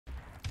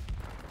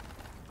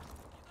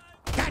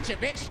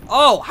Gotcha, bitch.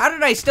 Oh, how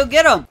did I still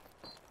get him?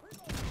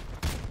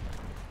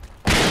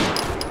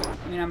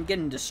 I mean, I'm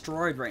getting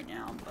destroyed right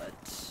now,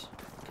 but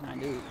what can I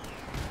do?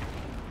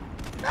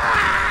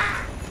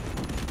 Ah!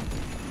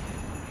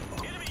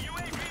 Enemy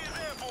UAV is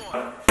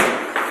airborne.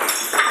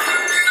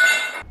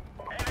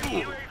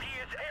 Enemy UAV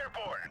is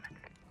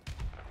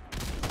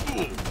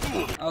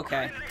airborne.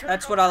 Okay,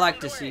 that's what I like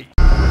to see.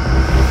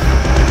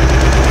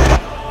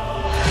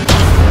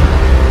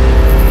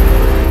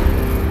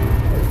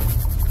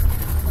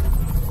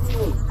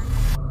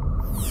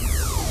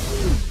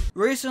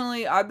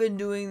 Recently, I've been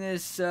doing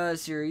this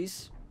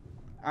series.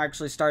 I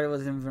actually started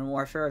with Infinite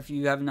Warfare. If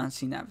you have not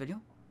seen that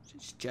video,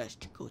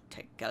 just go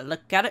take a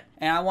look at it.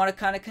 And I want to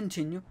kind of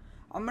continue.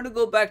 I'm going to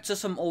go back to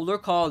some older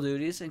Call of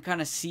Duties and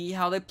kind of see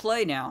how they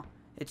play now.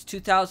 It's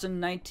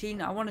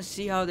 2019. I want to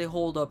see how they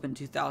hold up in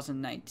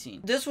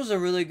 2019. This was a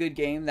really good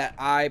game that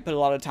I put a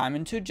lot of time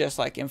into, just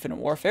like Infinite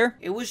Warfare.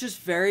 It was just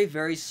very,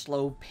 very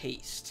slow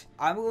paced.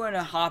 I'm going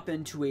to hop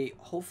into a,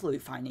 hopefully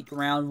find a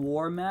ground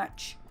war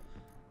match.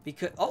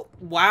 Because, oh,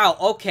 wow,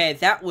 okay,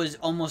 that was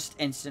almost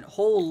instant.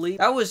 Holy,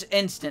 that was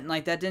instant.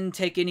 Like, that didn't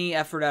take any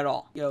effort at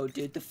all. Yo,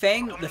 dude, the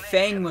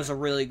Fang was a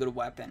really good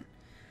weapon.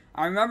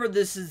 I remember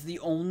this is the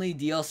only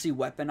DLC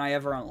weapon I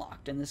ever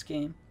unlocked in this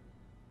game.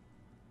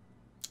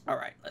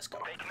 Alright, let's go.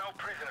 Take no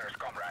prisoners,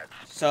 comrades.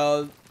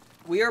 So,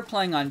 we are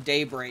playing on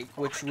Daybreak,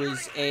 which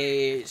was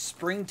a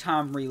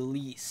springtime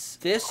release.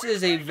 This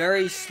is a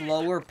very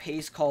slower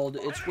pace called,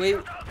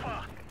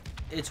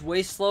 it's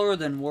way slower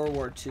than World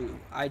War II.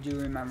 I do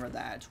remember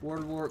that.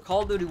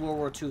 Call of Duty World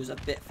War II is a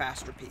bit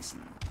faster paced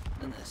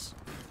than this.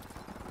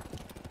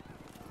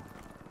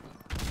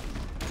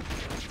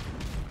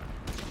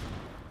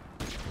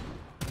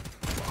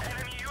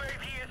 Enemy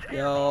UAV is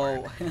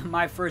Yo,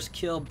 my first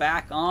kill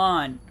back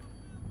on.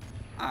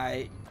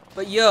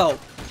 But yo,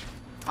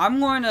 I'm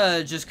going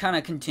to just kind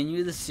of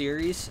continue the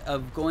series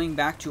of going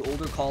back to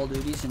older Call of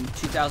Duties in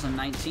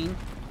 2019.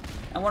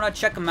 I want to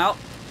check them out.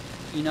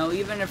 You know,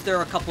 even if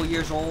they're a couple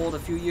years old, a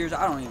few years,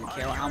 I don't even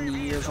care how many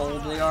years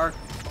old they are.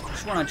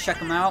 Just want to check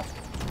them out.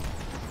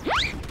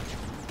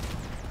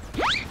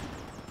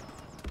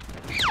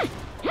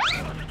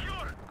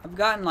 I've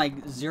gotten like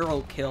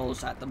 0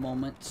 kills at the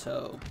moment,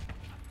 so.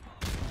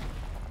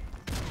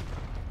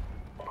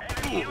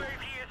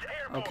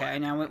 Okay,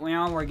 now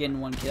we're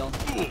getting 1 kill.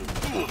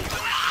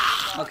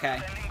 Okay.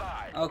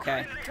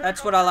 Okay.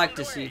 That's what I like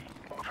to see.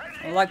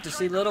 I like to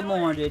see a little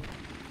more, dude.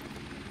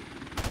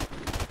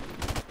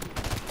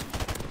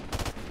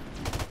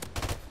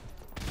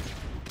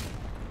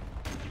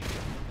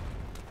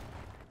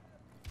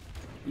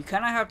 You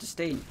kind of have to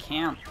stay in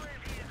camp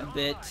a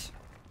bit,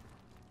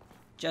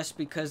 just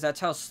because that's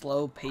how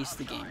slow paced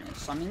the game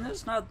is. I mean,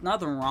 there's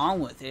nothing wrong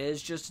with it.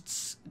 It's just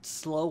it's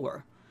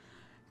slower.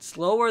 It's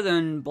slower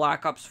than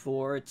Black Ops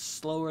 4. It's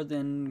slower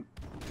than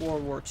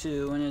World War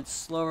II, and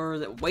it's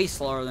way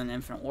slower than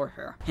Infinite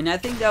Warfare. And I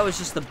think that was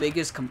just the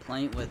biggest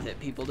complaint with it.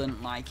 People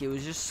didn't like it. It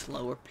was just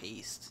slower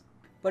paced.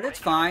 But it's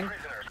fine.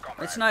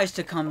 It's nice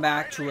to come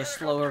back to a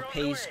slower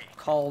paced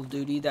Call of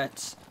Duty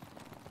that's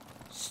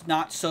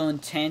not so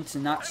intense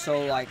and not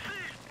so like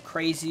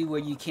crazy where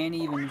you can't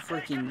even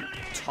freaking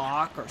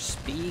talk or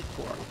speak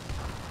or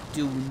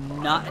do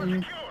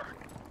nothing.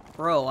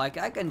 Bro, like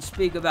I can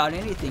speak about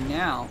anything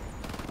now.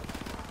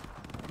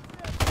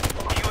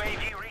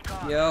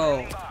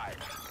 Yo.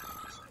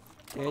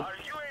 Dude,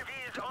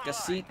 take a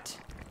seat.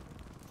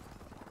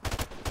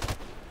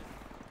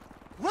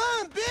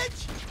 Run,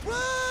 bitch!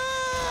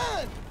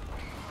 Run!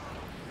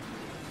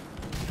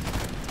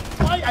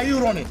 Why are you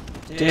running?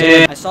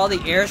 Dude, I saw the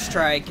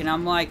airstrike and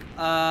I'm like,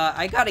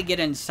 I gotta get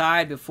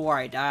inside before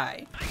I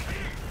die.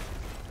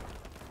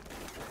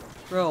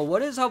 Bro,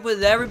 what is up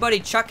with everybody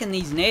chucking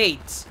these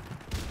nades?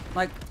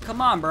 Like, come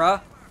on, bro.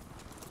 I'm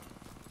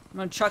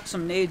gonna chuck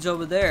some nades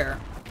over there.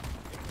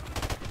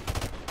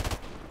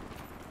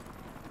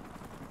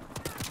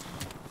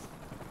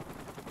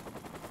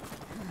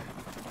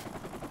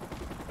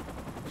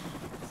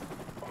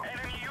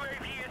 Enemy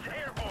UAV is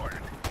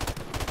airborne.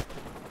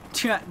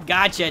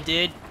 Gotcha,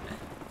 dude.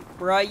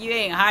 Bro, you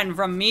ain't hiding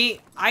from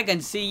me. I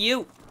can see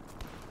you.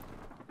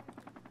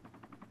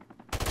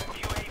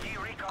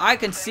 I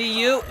can see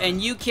you,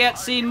 and you can't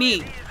see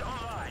me.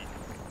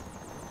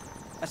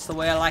 That's the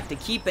way I like to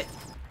keep it.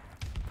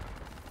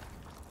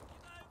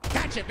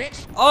 Gotcha,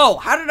 bitch. Oh,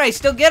 how did I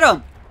still get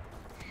him?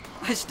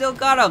 I still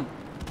got him.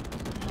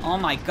 Oh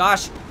my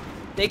gosh.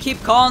 They keep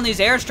calling these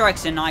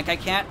airstrikes in, like I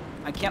can't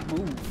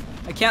move.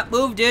 I can't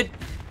move, dude.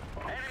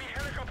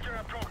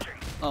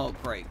 Oh,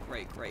 great.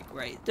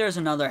 There's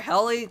another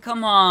heli.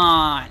 Come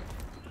on.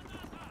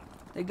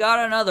 They got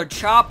another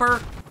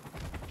chopper.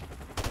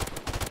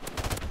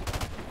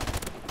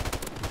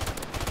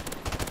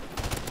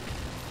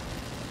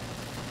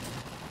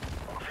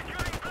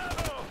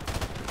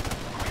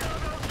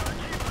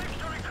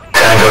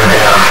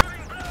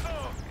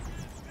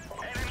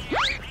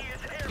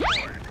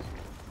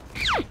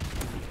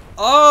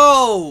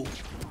 Oh!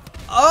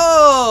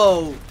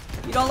 Oh!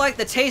 You don't like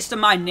the taste of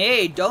my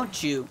nade,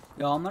 don't you?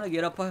 Yo, I'm gonna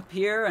get up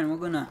here and we're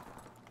gonna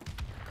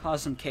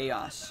Cause some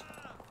chaos.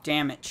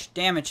 Damage.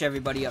 Damage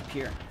everybody up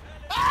here.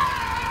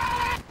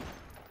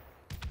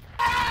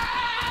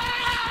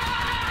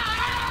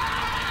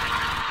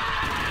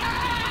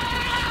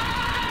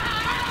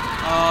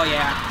 Oh,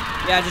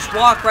 yeah. Yeah, just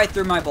walk right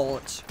through my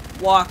bullets.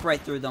 Walk right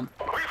through them.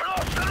 We've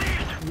lost the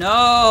lead.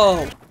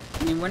 No!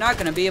 I mean, we're not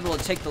going to be able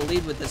to take the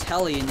lead with this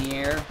heli in the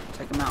air.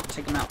 Take him out,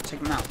 take him out, take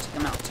him out, take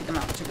him out, take him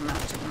out, take him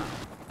out, take him out.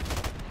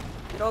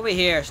 Get over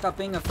here. Stop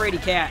being a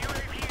fraidy cat.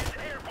 UAV is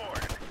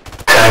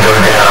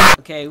airborne.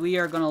 Okay, we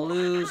are going to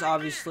lose,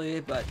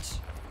 obviously, but...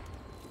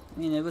 I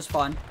mean, it was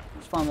fun. It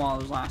was fun while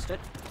it was lasted.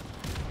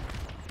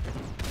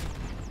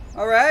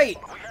 Alright!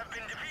 We have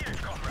been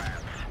defeated,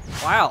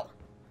 comrades. Wow.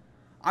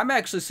 I'm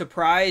actually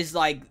surprised,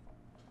 like,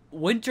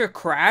 Winter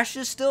Crash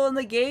is still in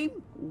the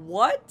game?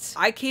 What?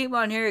 I came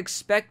on here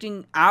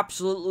expecting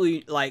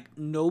absolutely, like,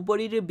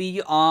 nobody to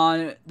be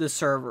on the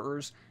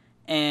servers.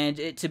 And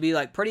it to be,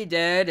 like, pretty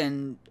dead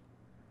and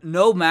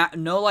no map,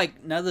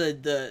 like, none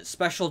of the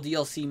special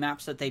DLC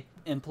maps that they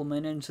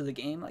implemented into the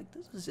game. Like,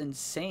 this is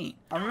insane.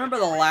 I remember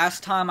the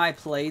last time I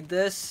played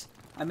this,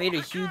 I made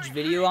a huge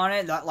video on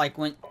it that, like,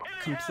 went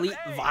complete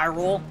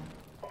viral.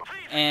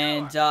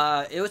 And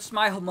it was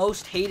my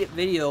most hated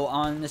video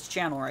on this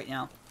channel right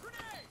now.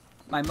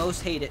 My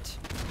most hated.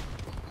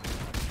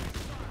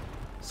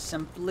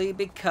 Simply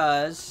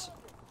because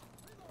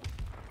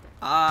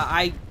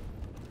I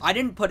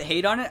didn't put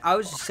hate on it. I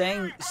was just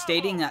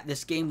stating that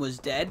this game was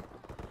dead.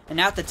 And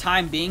at the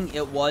time being,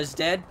 it was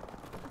dead.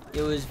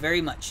 It was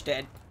very much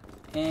dead.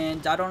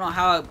 And I don't know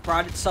how it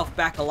brought itself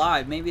back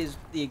alive. Maybe it's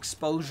the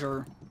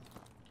exposure.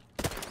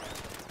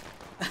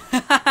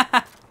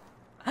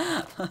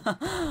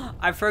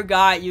 I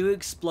forgot you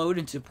explode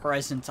into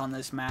presents on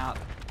this map.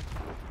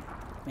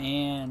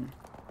 Man.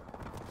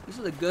 These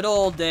are the good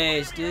old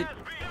days, dude.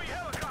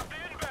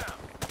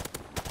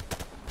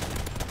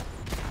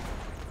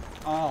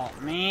 Oh,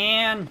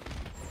 man.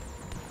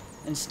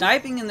 And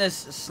sniping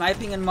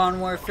in Modern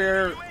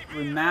Warfare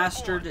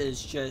Remastered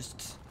is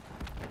just...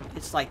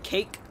 It's like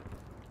cake.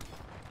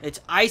 It's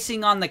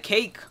icing on the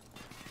cake.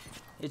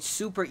 It's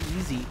super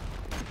easy.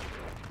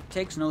 It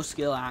takes no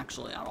skill,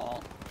 actually, at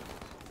all.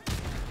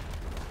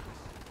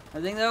 I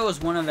think that was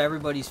one of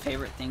everybody's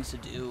favorite things to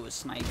do, was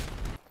snipe.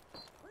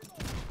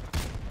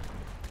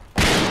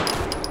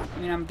 I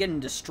mean, I'm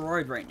getting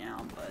destroyed right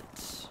now,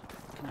 but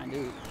what can I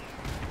do?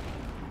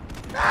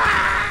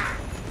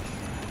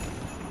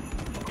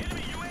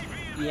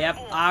 Yep,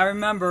 I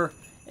remember.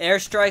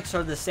 Airstrikes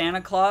are the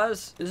Santa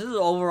Claus. This is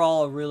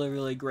overall a really,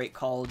 really great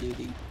Call of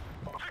Duty.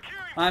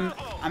 I'm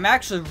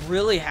actually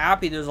really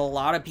happy there's a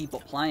lot of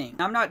people playing.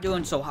 I'm not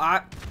doing so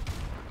hot.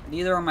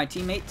 Neither are my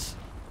teammates.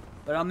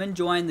 But I'm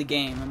enjoying the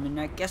game. I mean,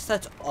 I guess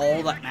that's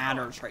all that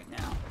matters right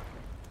now.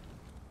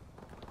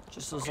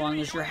 Just as long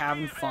as you're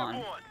having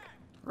fun.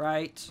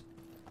 Right?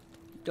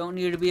 Don't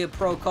need to be a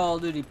pro Call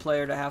of Duty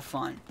player to have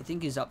fun. I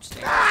think he's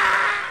upstairs.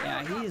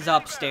 Yeah, he's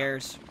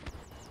upstairs.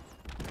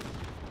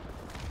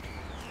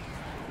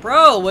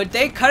 Bro, would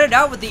they cut it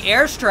out with the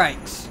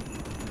airstrikes?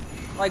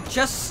 Like,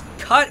 just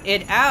cut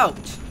it out.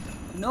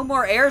 No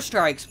more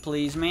airstrikes,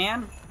 please,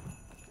 man.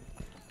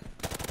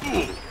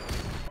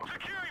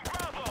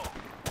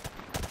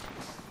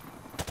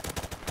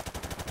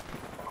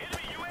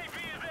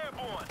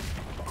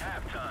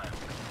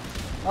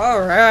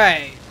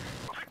 Alright.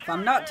 If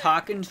I'm not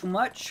talking too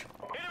much,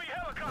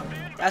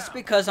 that's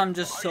because I'm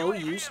just so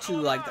used to,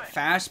 like, the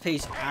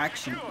fast-paced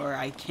action where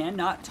I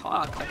cannot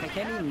talk. Like, I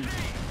can't even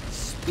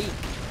speak.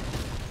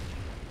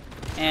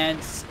 And,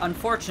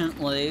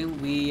 unfortunately,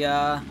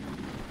 we're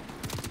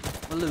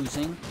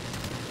losing.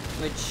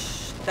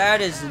 Which, that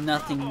is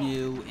nothing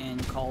new in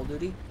Call of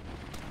Duty.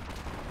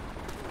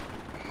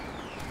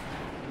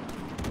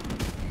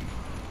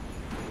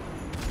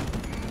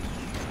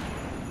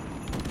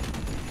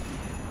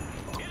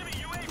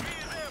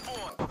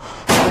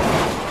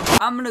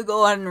 I'm gonna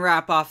go ahead and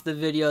wrap off the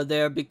video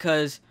there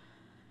because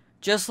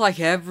just like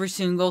every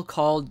single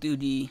Call of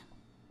Duty,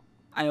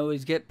 I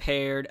always get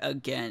paired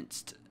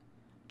against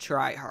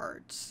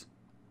tryhards.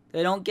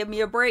 They don't give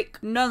me a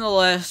break.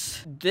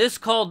 Nonetheless, this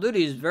Call of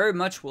Duty is very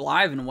much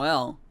alive and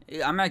well.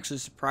 I'm actually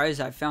surprised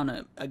I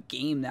found a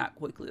game that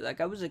quickly.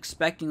 Like, I was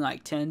expecting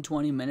like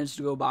 10-20 minutes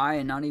to go by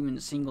and not even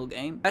a single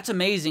game. That's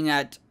amazing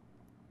that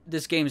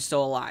this game is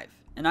still alive.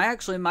 And I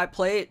actually might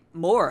play it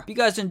more. If you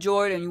guys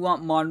enjoyed and you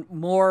want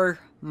more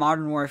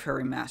Modern Warfare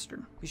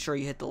Remastered, be sure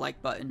you hit the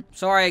like button.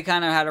 Sorry I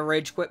kind of had a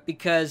rage quit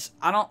because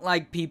I don't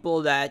like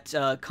people that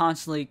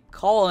constantly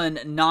call in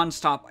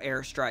non-stop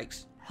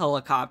airstrikes,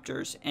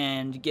 helicopters,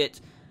 and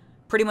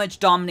pretty much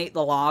dominate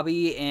the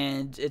lobby,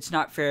 and it's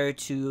not fair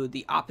to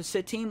the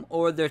opposite team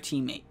or their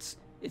teammates.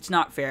 It's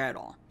not fair at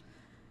all.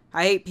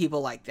 I hate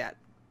people like that.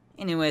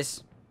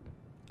 Anyways,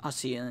 I'll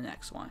see you in the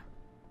next one.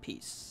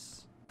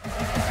 Peace.